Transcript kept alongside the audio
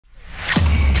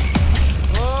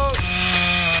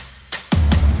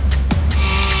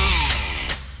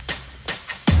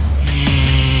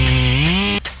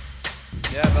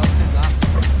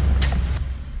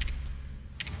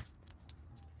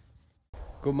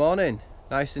Good morning.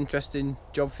 Nice interesting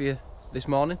job for you this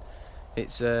morning.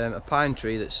 It's a pine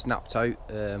tree that's snapped out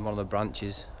one of the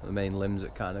branches, the main limbs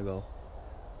that kind of go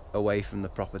away from the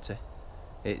property.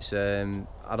 It's had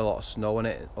a lot of snow in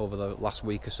it over the last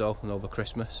week or so and over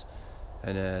Christmas,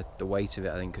 and the weight of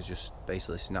it I think has just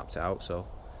basically snapped it out, so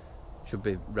should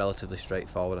be relatively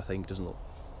straightforward. I think doesn't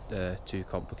look too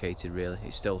complicated really.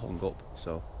 It's still hung up,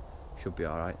 so should be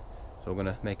alright. So we're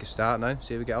going to make a start now,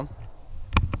 see how we get on.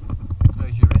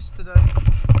 How's your wrist today?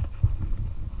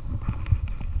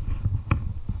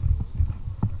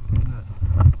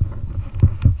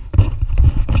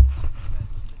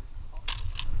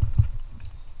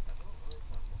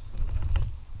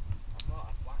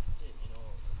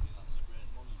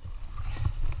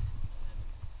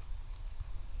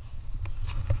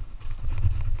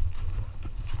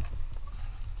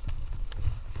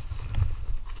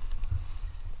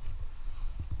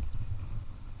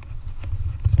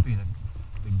 Being a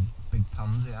big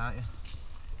pansy, aren't you?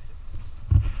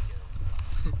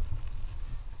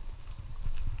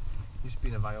 Just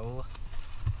being a viola.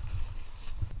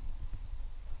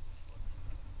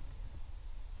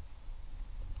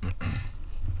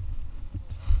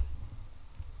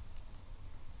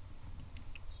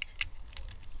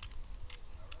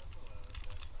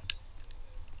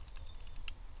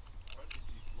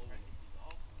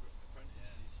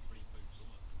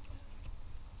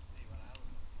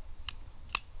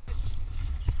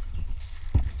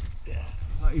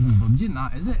 Not even budging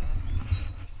that, is it?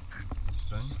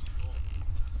 So.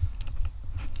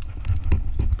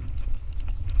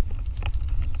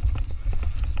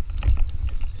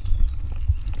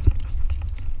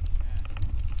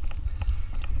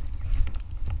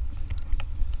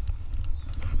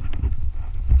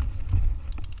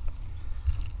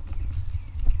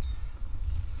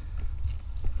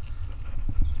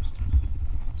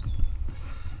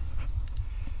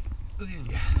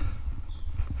 Yeah.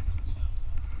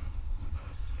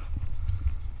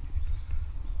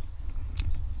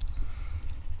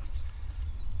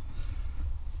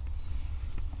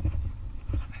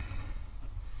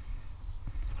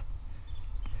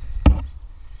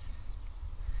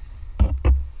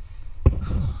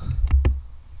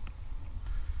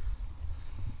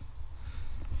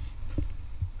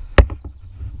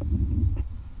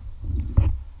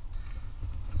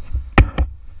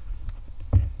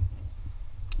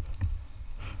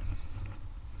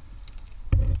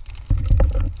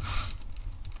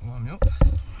 Warm you up.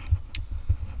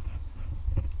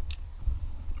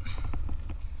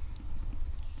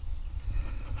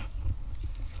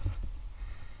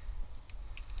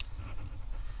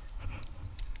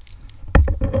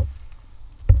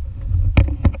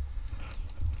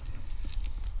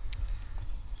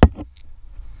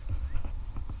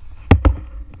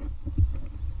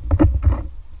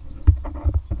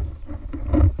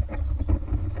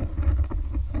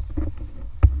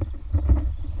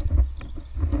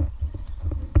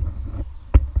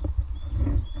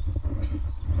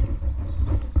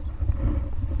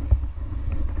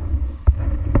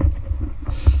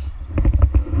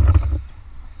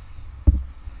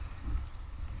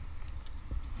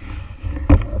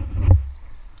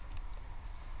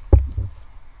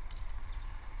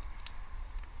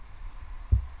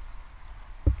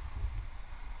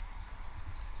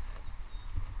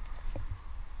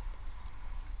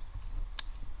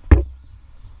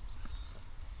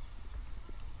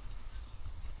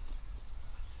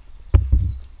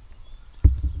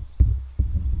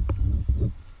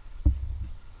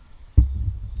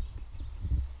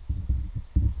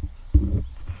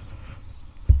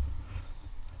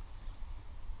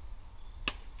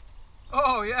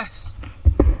 Oh yes!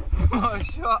 What a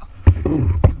shot!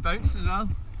 It bounced as well.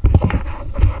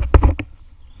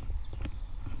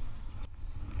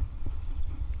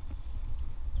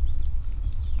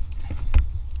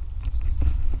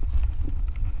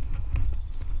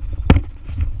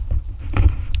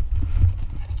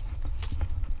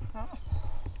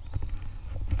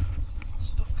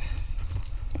 Stuck.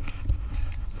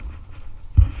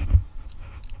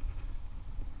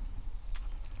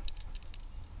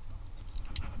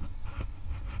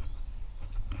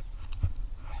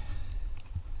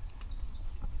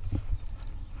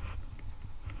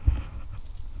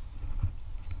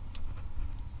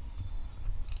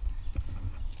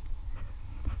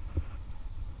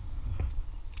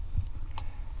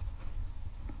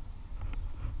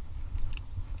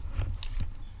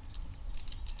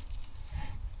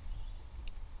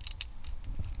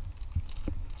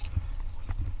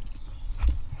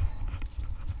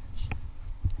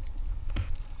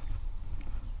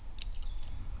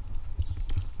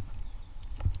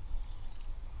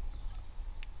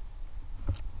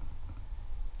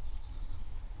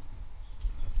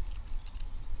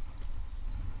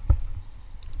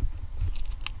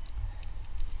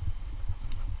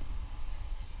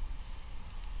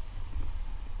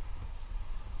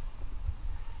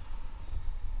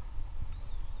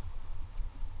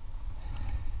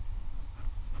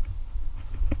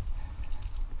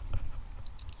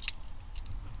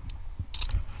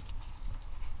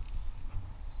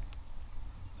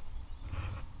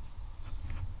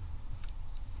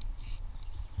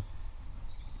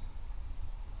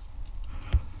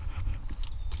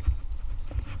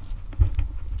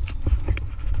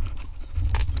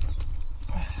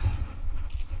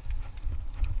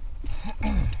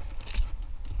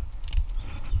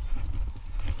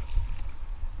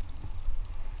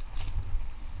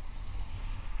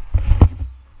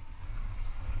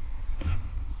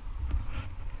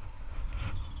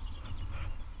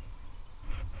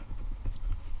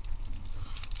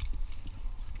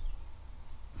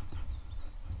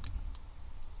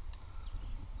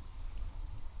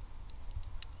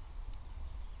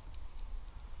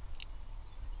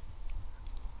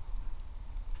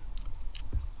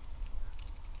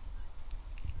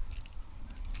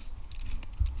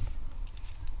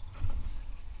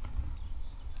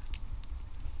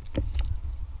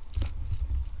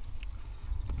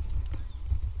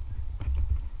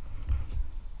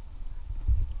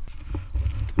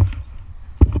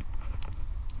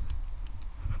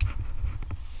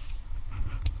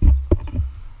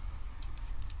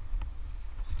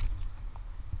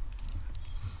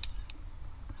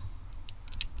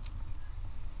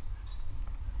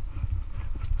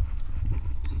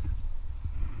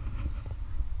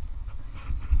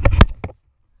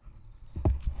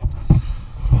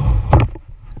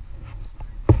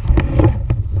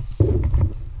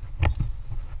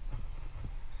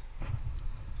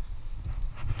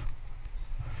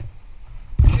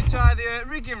 tie the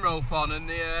rigging rope on and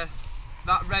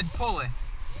that red pulley.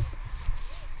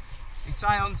 You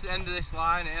tie onto the end of this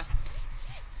line here.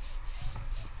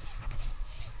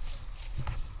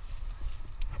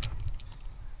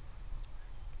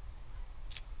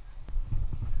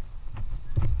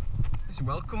 It's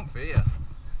well comfy here.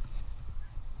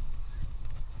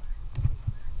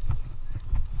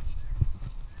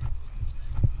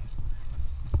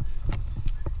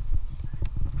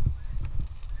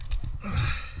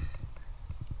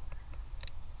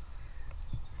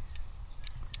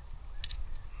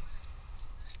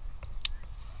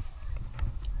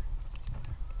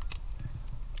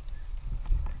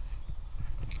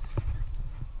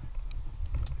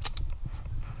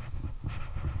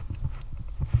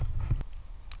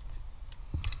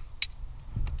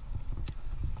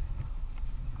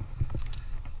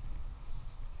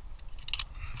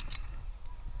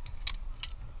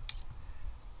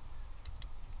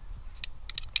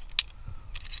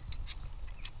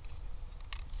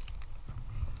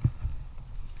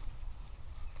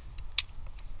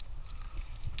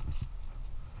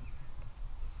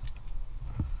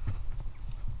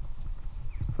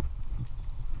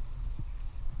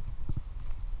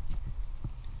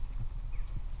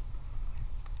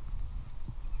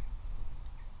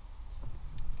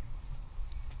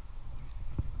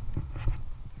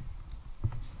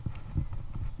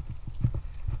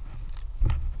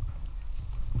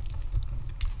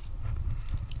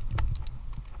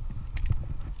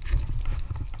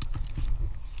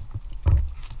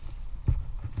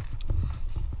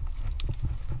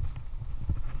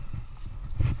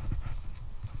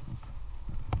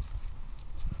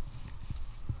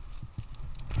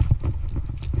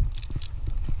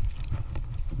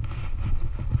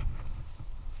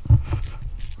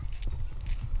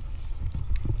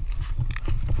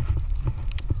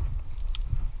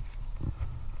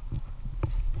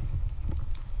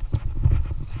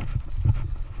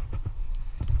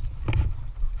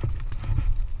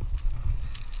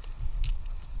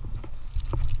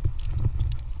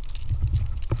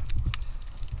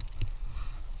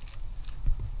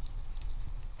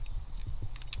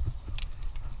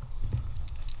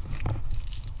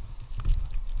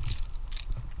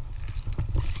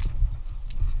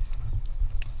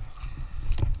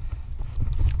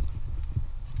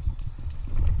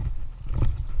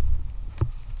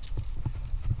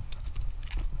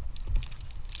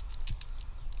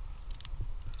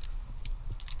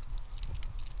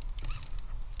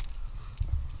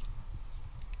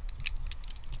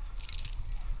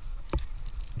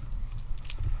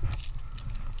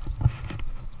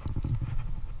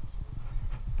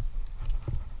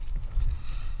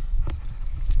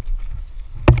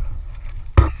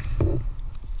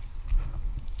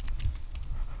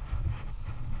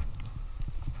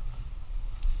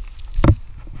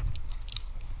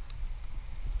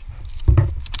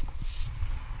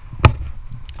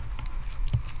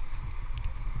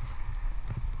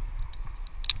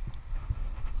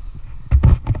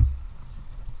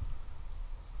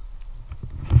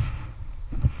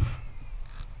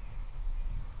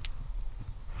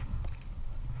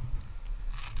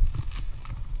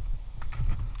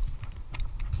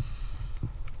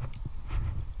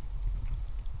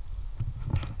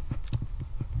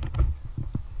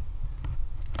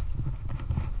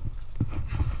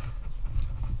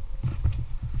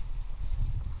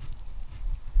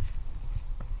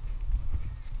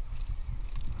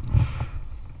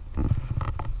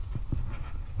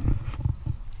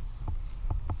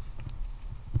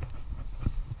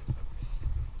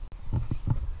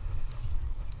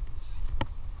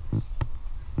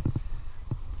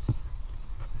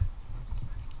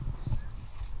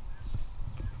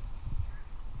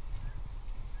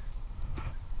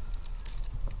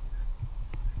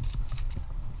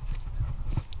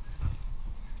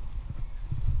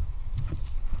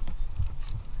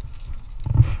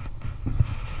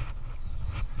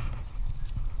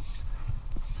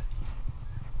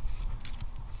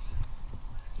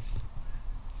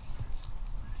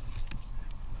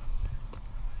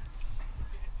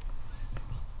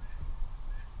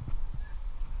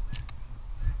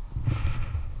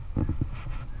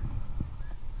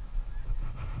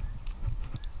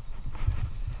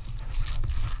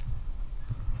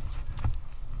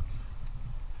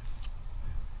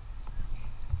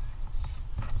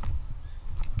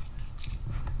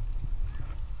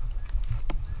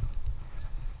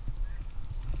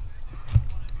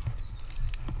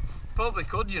 Probably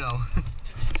could, you know.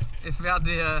 If we had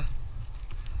the,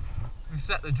 if we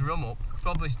set the drum up, could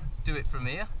probably do it from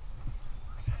here.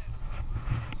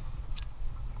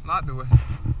 Might be worth.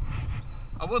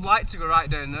 I would like to go right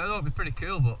down there, though. It'd be pretty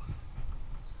cool, but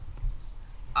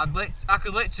I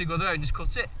could literally go there and just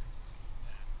cut it.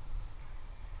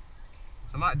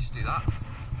 So I might just do that.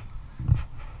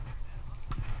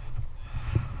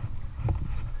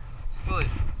 Well,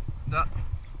 that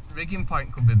rigging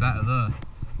point could be better there.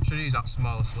 Should use that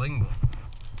smaller sling, but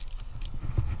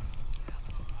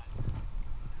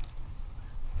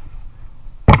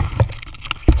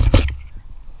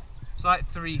it's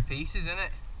like 3 pieces, isn't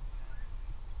it?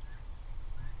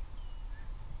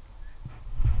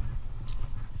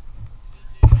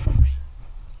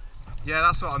 Yeah,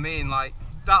 that's what I mean, like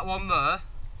that one there,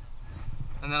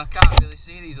 and then I can't really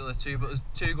see these other 2, but there's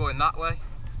 2 going that way.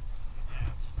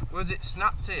 Where's it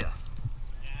snapped here?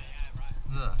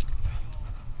 There.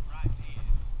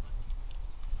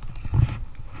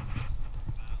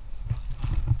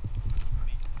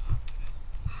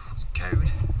 It's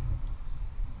code.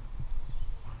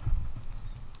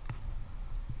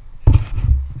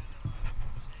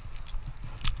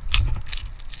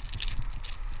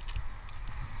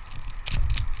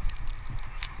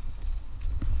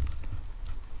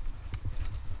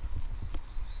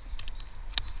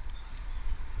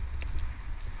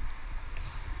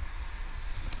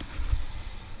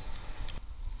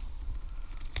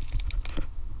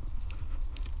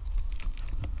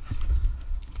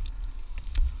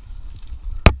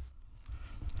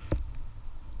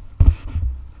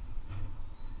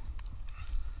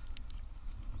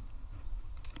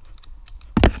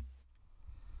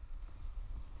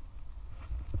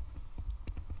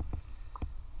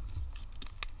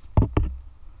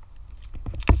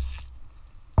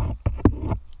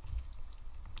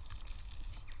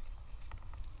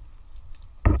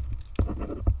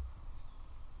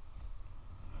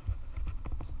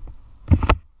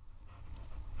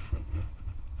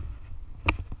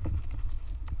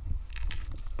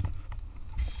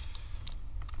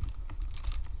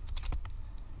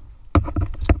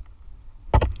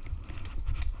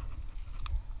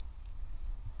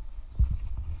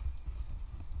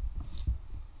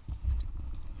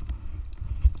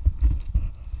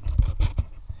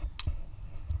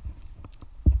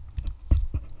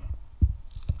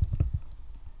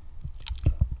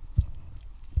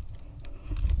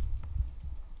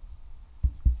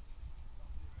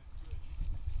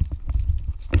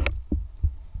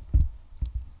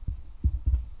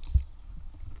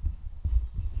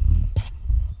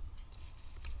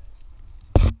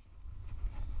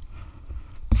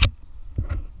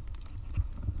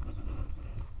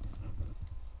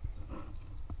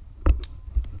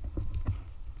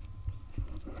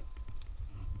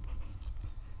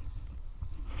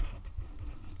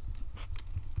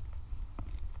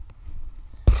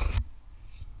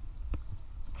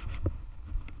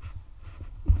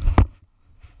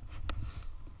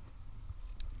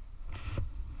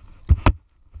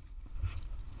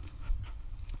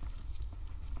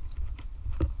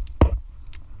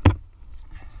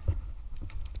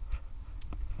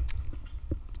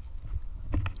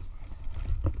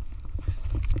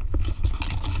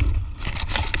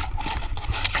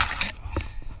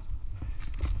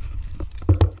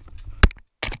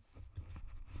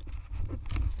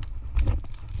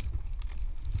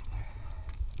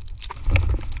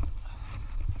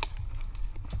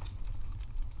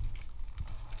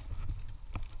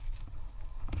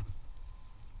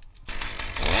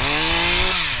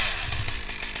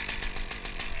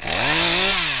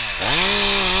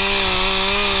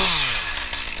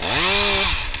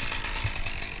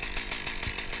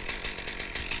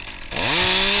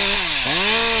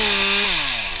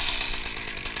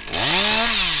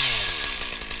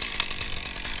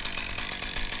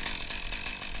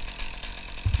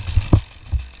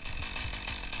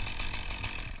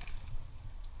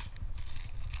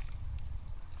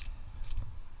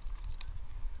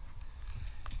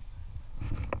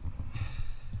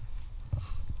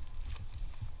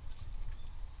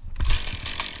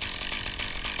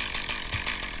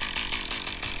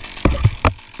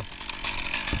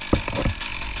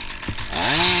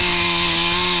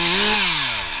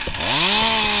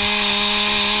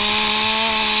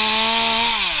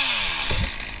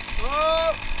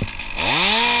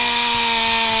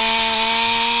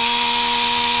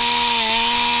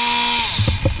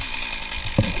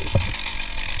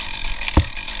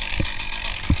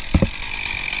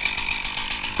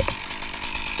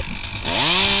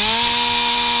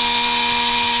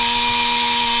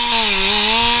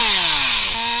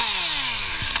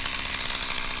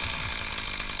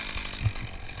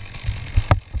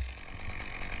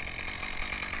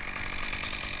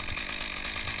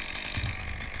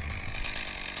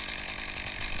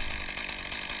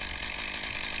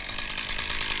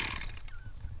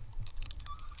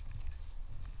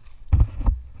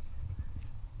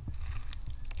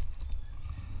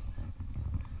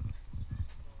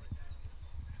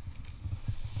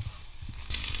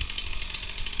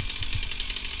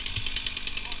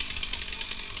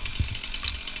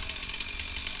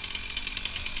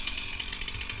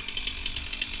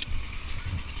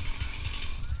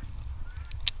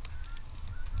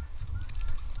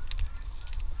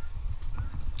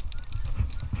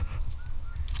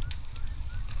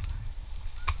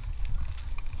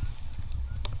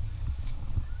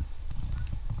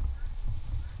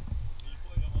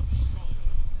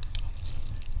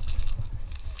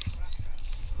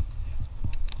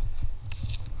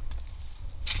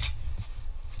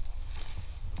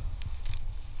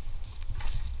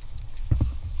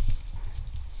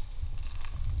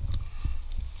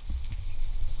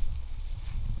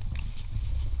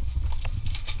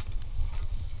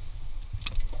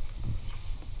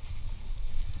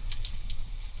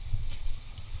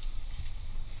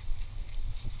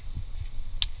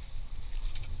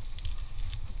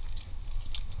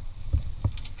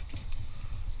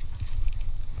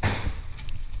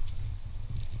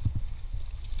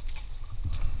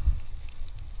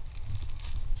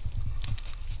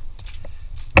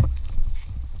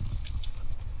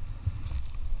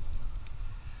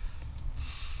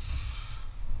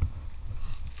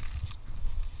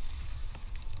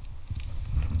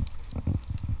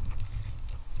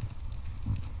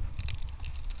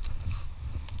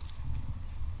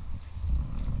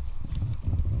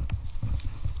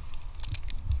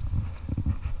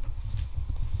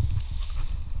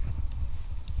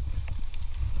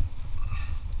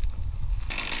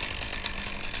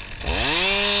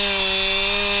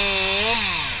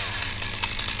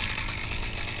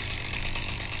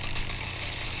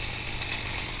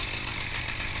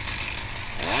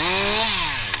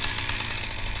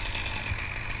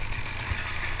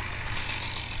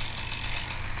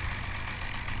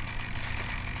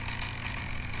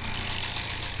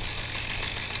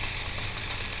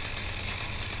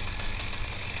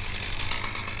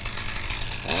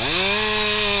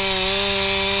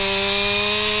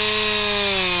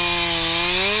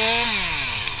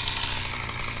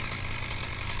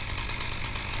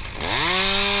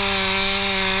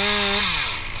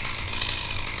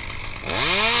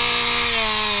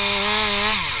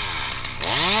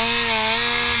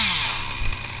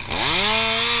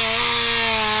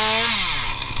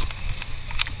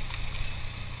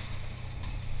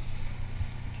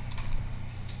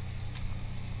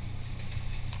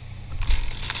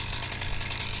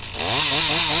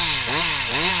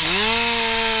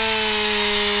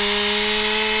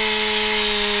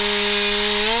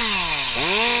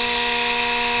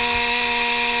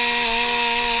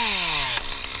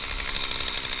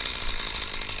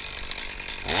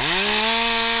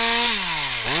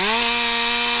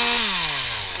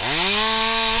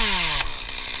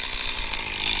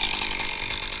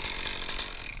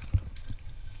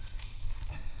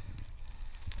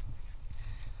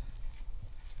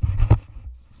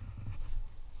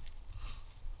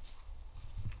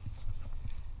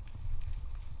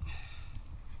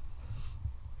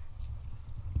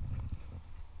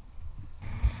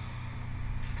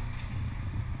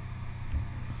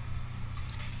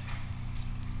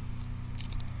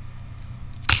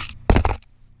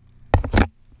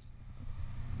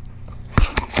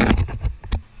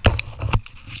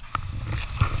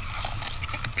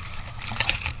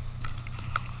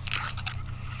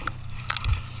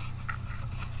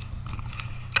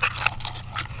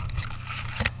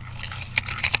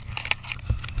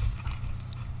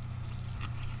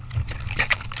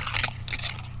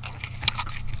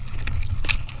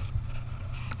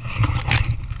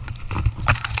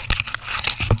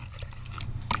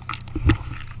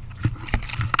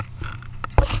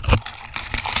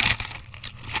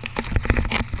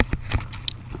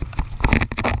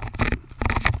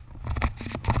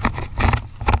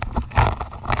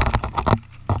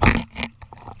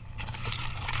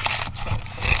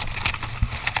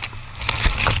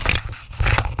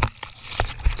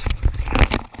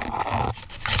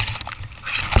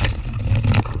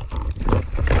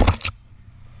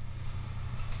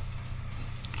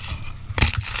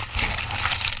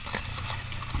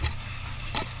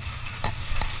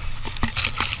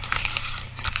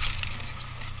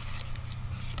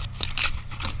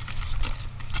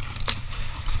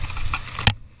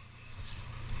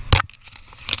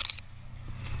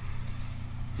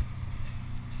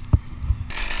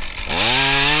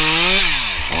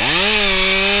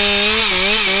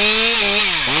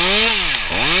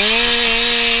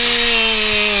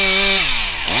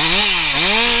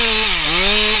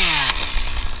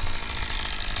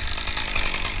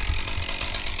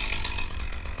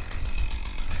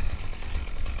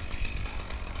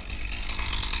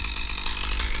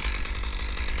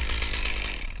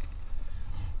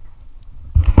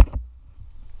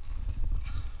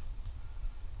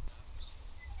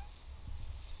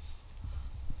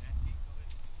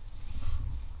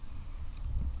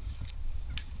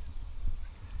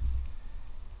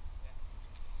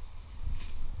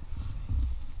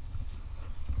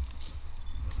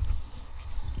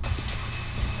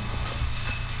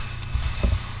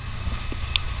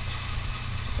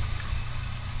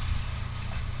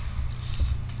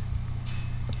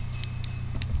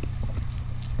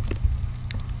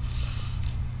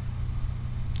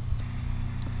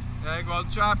 Yeah, go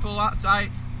on, try pull that tight.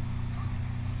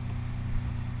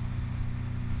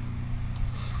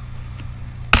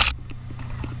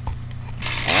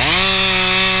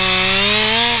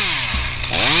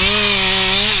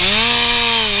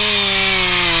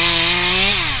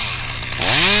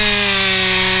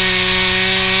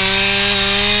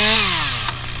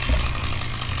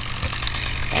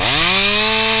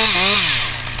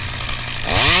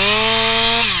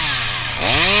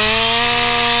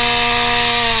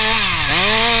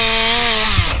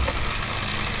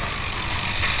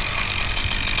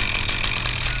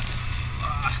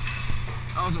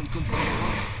 That was uncomfortable.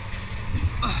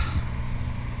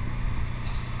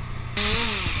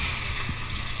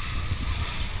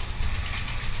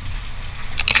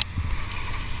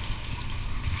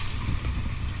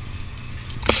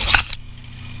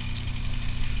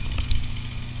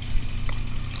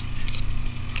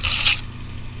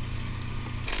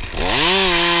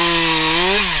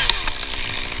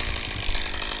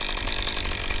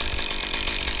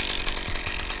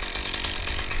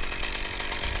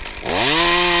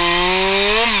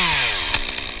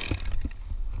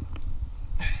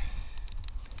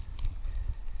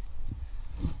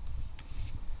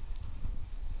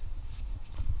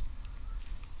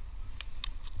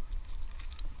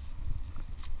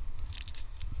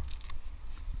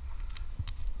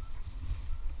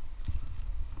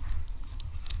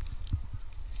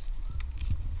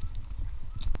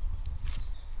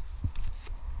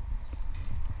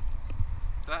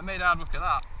 That made hard look at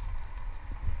that.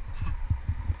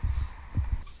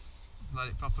 Let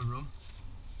it proper run.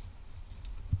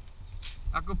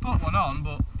 I could put one on,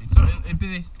 but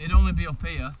it'd only be up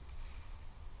here.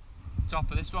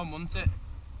 Top of this one, wouldn't it?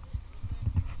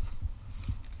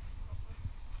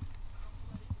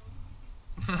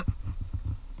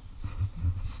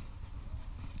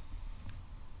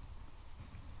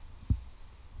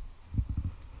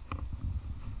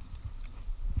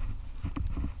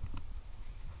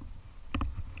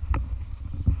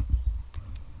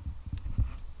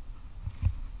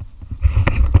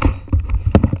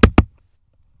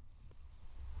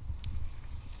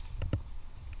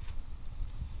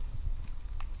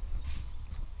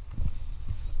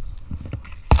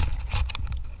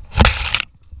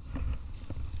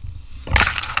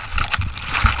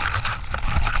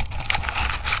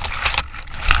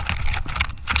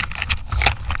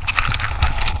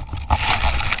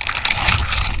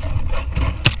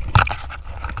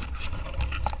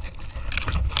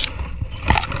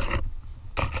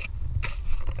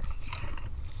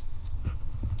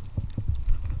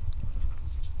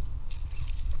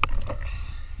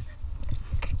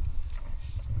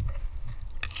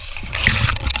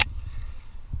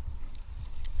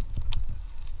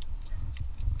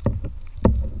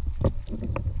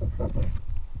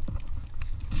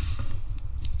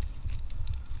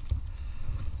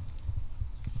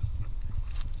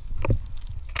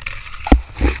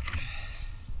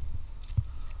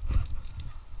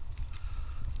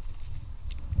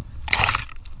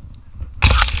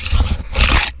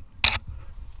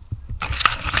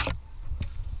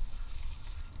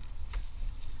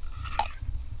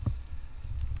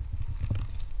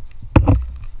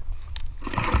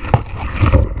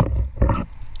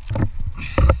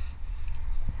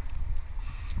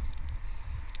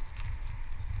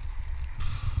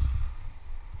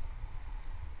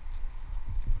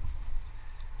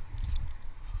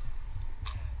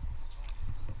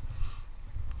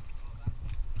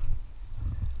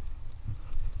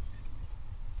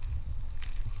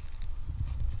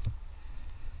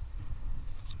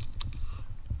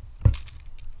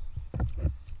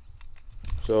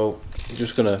 So I'm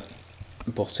just gonna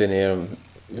butt in here. I'm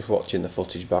just watching the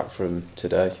footage back from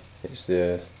today. It's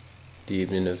the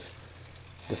evening of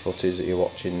the footage that you're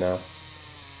watching now,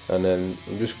 and I'm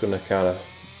just gonna kind of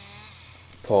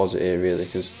pause it here really,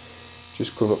 because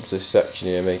just come up to this section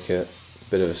here, make a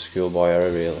bit of a schoolboy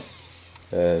error really.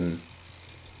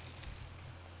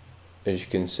 As you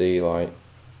can see, like,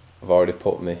 I've already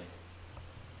put my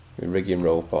rigging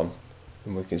rope on,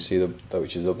 and we can see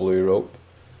which is the blue rope.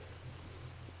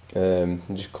 I'm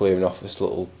just clearing off this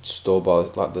little stub,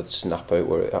 like the snap out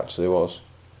where it actually was.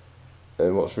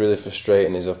 And what's really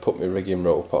frustrating is I've put my rigging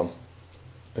rope on,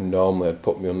 and normally I'd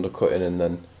put my undercut in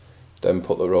and then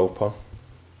put the rope on,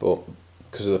 but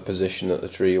because of the position that the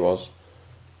tree was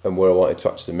and where I wanted to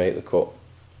actually make the cut,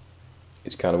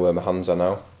 it's kind of where my hands are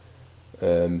now.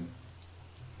 And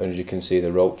as you can see,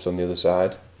 the rope's on the other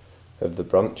side of the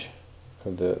branch,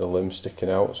 of the limb sticking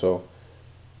out, so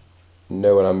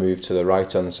now when I move to the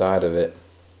right hand side of it,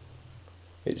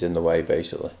 it's in the way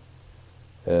basically.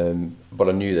 But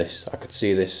I knew this, I could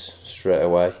see this straight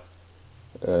away,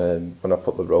 when I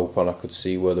put the rope on, I could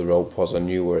see where the rope was, I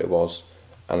knew where it was,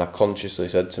 and I consciously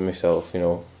said to myself, you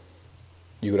know,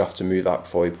 you're going to have to move that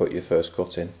before you put your first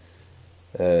cut in.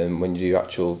 When you do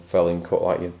actual felling cut,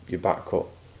 like your back cut,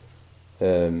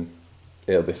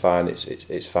 it'll be fine,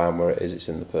 it's fine where it is, it's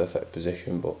in the perfect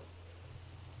position. But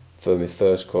for my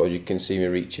first cut, as you can see me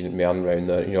reaching my hand round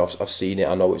there, you know, I've seen it,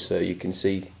 I know it's there, you can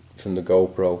see from the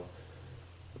GoPro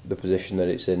the position that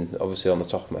it's in, obviously on the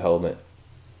top of my helmet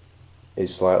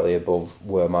is slightly above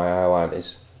where my eye line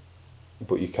is,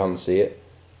 but you can see it.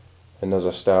 And as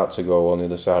I start to go on the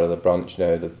other side of the branch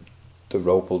now, the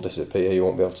rope will disappear, you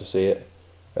won't be able to see it,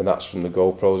 and that's from the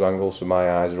GoPro's angle, so my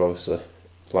eyes are obviously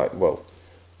like, well,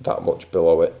 that much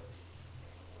below it,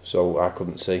 so I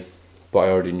couldn't see, but I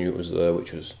already knew it was there,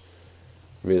 which was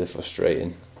really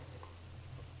frustrating.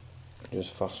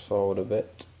 Just fast forward a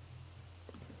bit.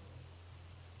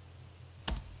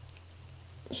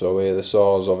 So here the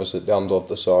saw's obviously, the handle of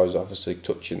the saw is obviously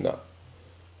touching that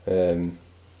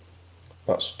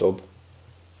that stub,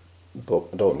 but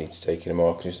I don't need to take any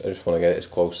more because I just want to get it as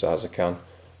close as I can.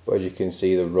 But as you can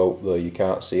see, the rope there, you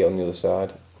can't see it on the other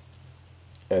side,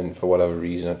 and for whatever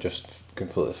reason I just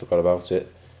completely forgot about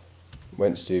it.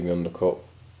 Went to do my undercut,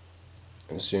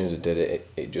 and as soon as I did it,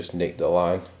 it just nicked the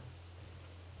line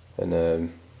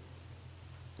and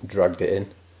dragged it in.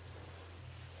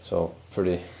 So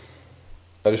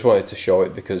I just wanted to show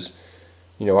it because,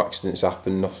 you know, accidents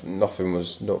happen, nothing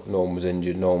was, no one was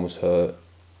injured, no one was hurt,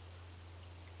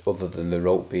 other than the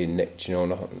rope being nicked, you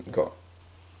know,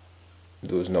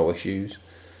 there was no issues.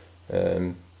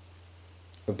 We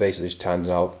basically just tied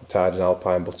an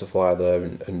alpine butterfly there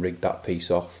and rigged that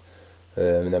piece off,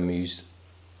 and then we used,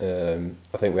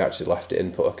 I think we actually left it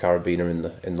in, put a carabiner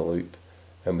in the loop,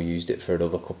 and we used it for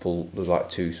another couple. There was like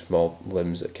 2 small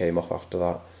limbs that came off after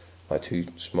that, like 2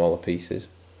 smaller pieces.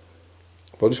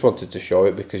 But I just wanted to show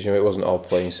it because, you know, it wasn't all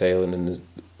plain sailing, and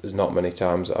there's not many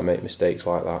times that I make mistakes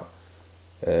like that.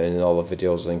 In all the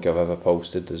videos I think I've ever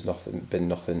posted, there's been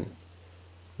nothing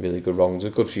really good wrong.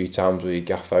 There's a good few times where you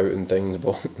gaff out and things,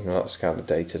 but you know, that's kind of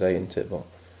day to day, isn't it? But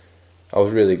I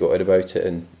was really gutted about it,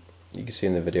 and you can see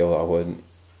in the video that I weren't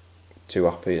too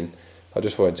happy, and I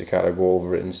just wanted to kind of go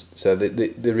over it. And so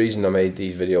the reason I made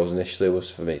these videos initially was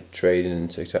for me training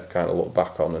and to kind of look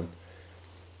back on, and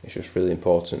it's just really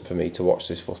important for me to watch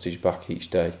this footage back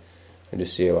each day and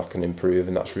just see how I can improve,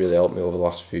 and that's really helped me over the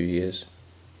last few years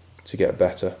to get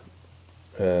better.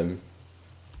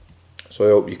 So I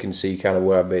hope you can see kind of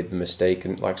where I made the mistake,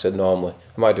 and like I said, normally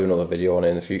I might do another video on it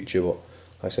in the future, but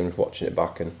like I said, I'm just watching it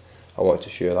back and I wanted to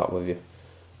share that with you.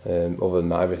 Other than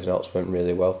that, everything else went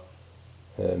really well.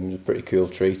 It was a pretty cool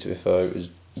tree, to be fair. It was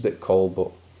a bit cold,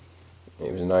 but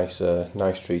it was a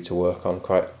nice tree to work on,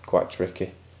 quite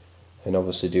tricky. And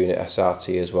obviously doing it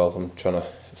SRT as well, I'm trying to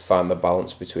find the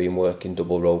balance between working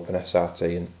double rope and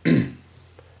SRT, and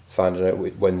finding out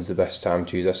when's the best time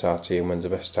to use SRT and when's the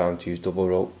best time to use double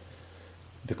rope,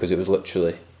 because it was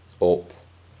literally up,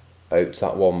 out to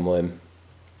that one limb,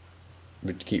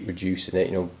 keep reducing it,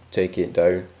 you know, taking it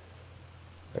down,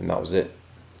 and that was it.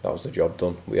 That was the job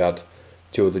done. We had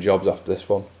 2 other jobs after this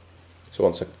one. So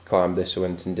once I climbed this, I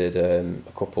went and did a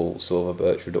couple silver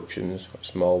birch reductions,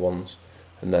 small ones,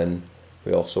 and then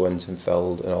we also went and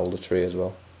felled an alder tree as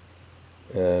well.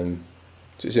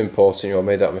 So it's important, you know, I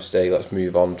made that mistake, let's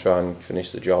move on, try and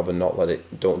finish the job and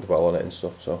don't dwell on it and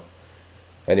stuff. So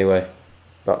anyway,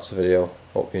 back to the video,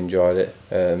 hope you enjoyed it,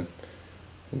 and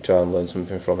try and learn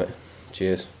something from it.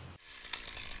 Cheers.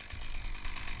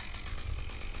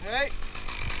 Right.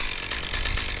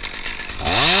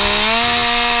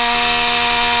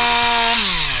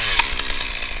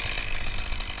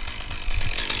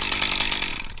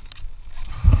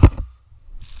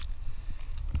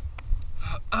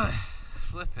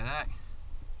 Flipping heck.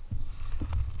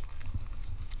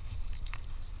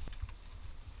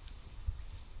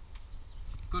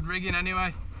 Good rigging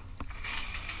anyway.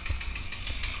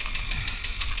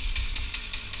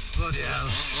 Bloody hell.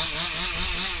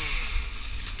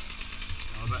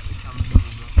 I bet the camera's on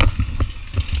as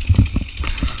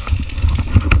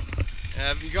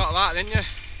well. You got that, didn't you?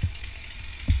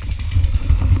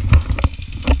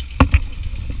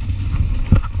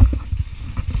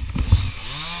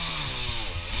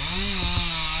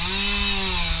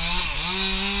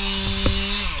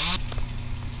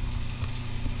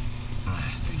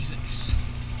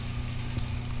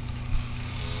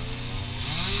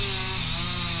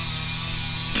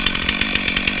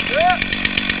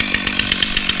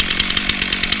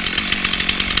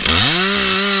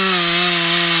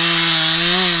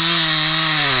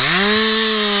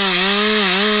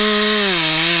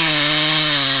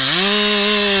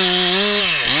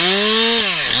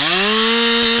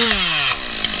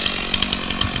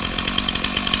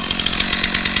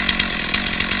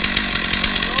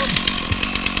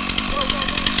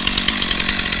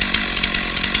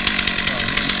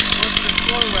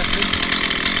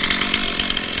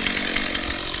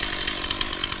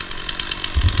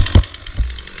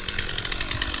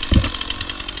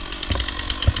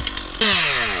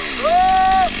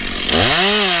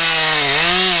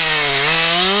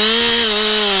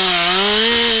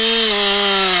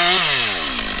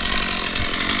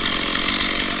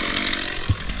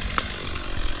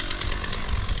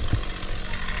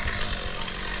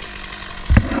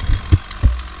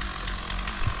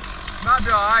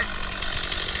 alright.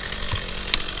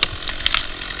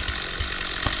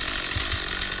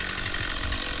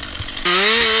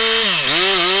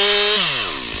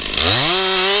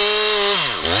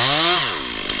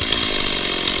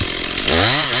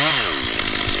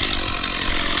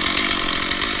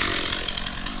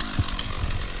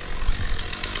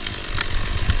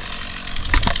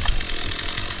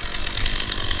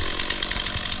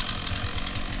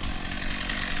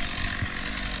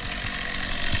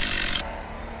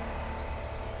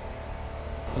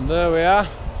 And there we are,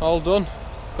 all done.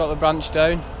 Got the branch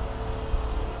down.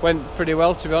 Went pretty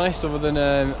well, to be honest, other than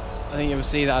I think you'll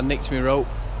see that I nicked my rope,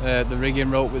 the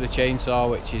rigging rope with the chainsaw,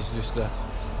 which is just a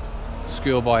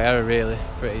schoolboy error really.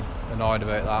 Pretty annoyed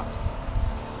about that.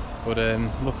 But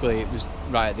luckily it was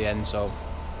right at the end, so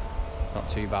not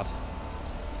too bad.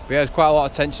 But yeah, there's quite a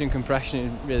lot of tension and compression.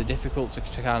 It was really difficult to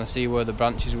kind of see where the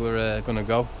branches were going to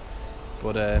go.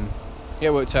 But yeah,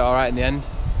 it worked out alright in the end.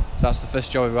 So that's the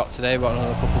first job we've got today. We've got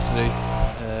another couple to do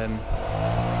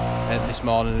this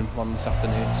morning and one this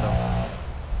afternoon.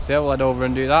 So yeah, we'll head over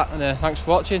and do that. And thanks for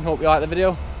watching. Hope you liked the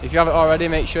video. If you haven't already,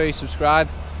 make sure you subscribe,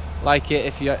 like it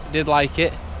if you did like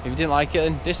it. If you didn't like it,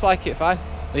 then dislike it, fine.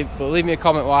 But leave me a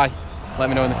comment why. Let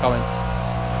me know in the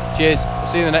comments. Cheers. I'll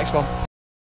see you in the next one.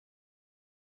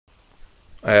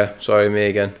 Sorry, me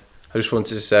again. I just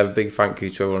wanted to say a big thank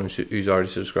you to everyone who's already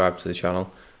subscribed to the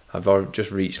channel. I've already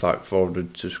just reached like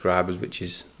 400 subscribers, which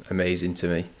is amazing to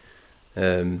me.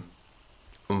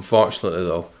 Unfortunately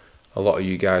though, a lot of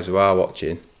you guys who are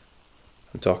watching,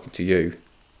 I'm talking to you,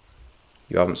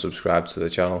 you haven't subscribed to the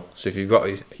channel. So if you've got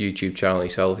a YouTube channel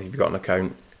yourself, if you've got an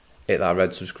account, hit that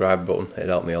red subscribe button, it'd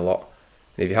help me a lot.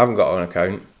 And if you haven't got an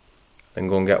account, then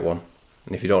go and get one.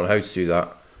 And if you don't know how to do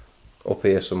that, up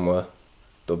here somewhere,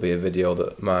 there'll be a video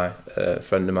that my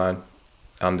friend of mine,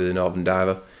 Andy the Northern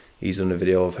Diver, he's done a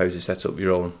video of how to set up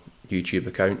your own YouTube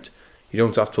account. You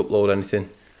don't have to upload anything.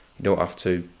 You don't have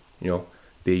to,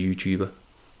 be a YouTuber.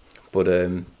 But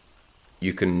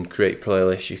you can create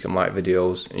playlists, you can like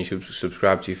videos, and you should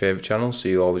subscribe to your favourite channels so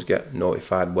you always get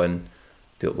notified when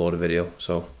they upload a video.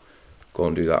 So go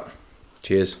and do that.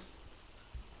 Cheers.